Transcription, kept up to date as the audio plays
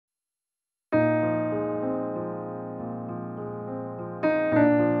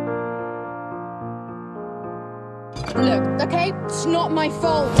okay? It's not my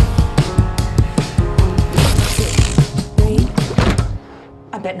fault.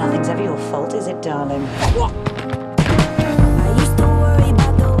 I bet nothing's ever your fault, is it, darling? What?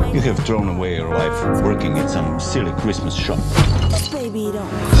 You have thrown away your life working in some silly Christmas shop. Baby, don't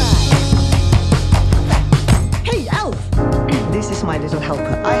cry. Hey, Elf! This is my little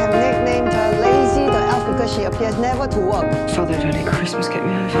helper. I have nicknamed her Lazy the Elf because she appears never to work. Father, don't let Christmas get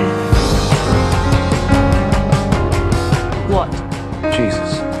me out of here. What?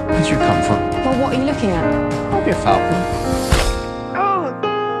 Jesus, where'd you come from? Well, what are you looking at? I'll be a falcon. Oh,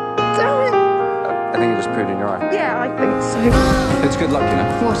 damn it! I think you just pooed in your eye. Yeah, I think so. It's good luck, you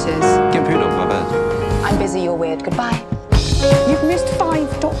know. What is? Get pooed on by birds. I'm busy, you're weird. Goodbye. You've missed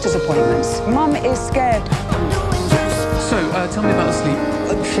 5 doctor's appointments. Mum is scared. So, tell me about the sleep.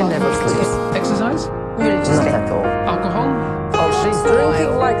 She never sleeps. Exercise? Not at all. Alcohol? Oh, she's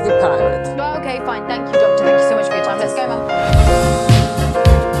drinking like the pirate. Well, okay, fine. Thank you, doctor. Thank you so much for your time. Let's go, Mum.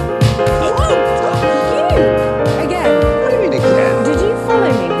 Again. What do you mean again? Did you follow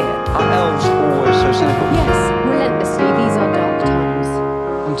me here? Are elves always so cynical? Yes, relentlessly. These are dark times.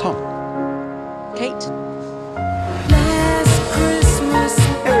 I'm Tom. Kate?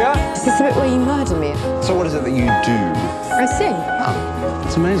 Here we are. Is this the bit where you murder me? So what is it that you do? I sing. Oh,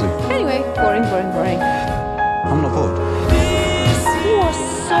 it's amazing. Anyway, boring. I'm not bored. You are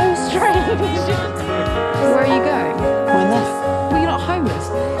so strange. Where are you going? Why not? Well, you're not homeless.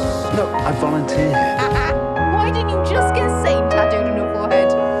 No, I volunteer here. Why didn't you just get Satan tattooed on your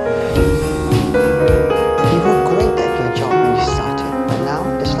forehead? You were great at your job when you started, but now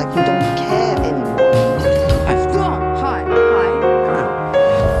it's like you don't care anymore. Hi. Hello.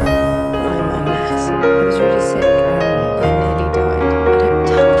 I'm a mess. I was really sick and I nearly died. I don't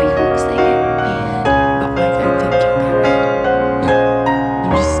tell people because they get weird. But I don't think you'll get weird.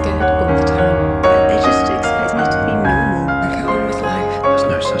 I'm just scared all the time. They just expect me to be normal and get on with life. There's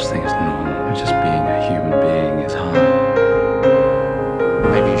no such thing as normal. Just being a human being is hard.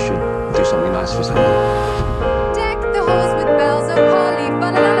 Maybe you should do something nice for someone. Deck the halls with bells of holly.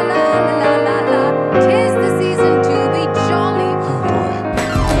 Fa la la la la la la la. 'Tis the season to be jolly. Oh boy.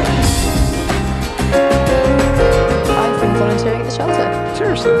 I've been volunteering at the shelter.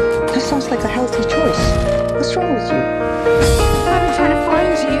 Seriously? That sounds like a healthy choice. What's wrong with you? I've been trying to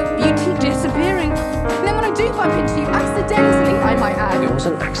find you. You keep disappearing. And then when I do bump into you, accidentally, I might add. It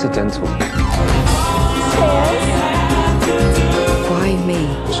wasn't accidental. Why me?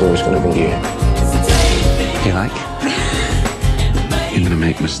 It's always going to be you. You like? You're gonna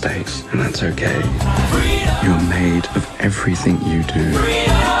make mistakes, and that's okay. You're made of everything you do.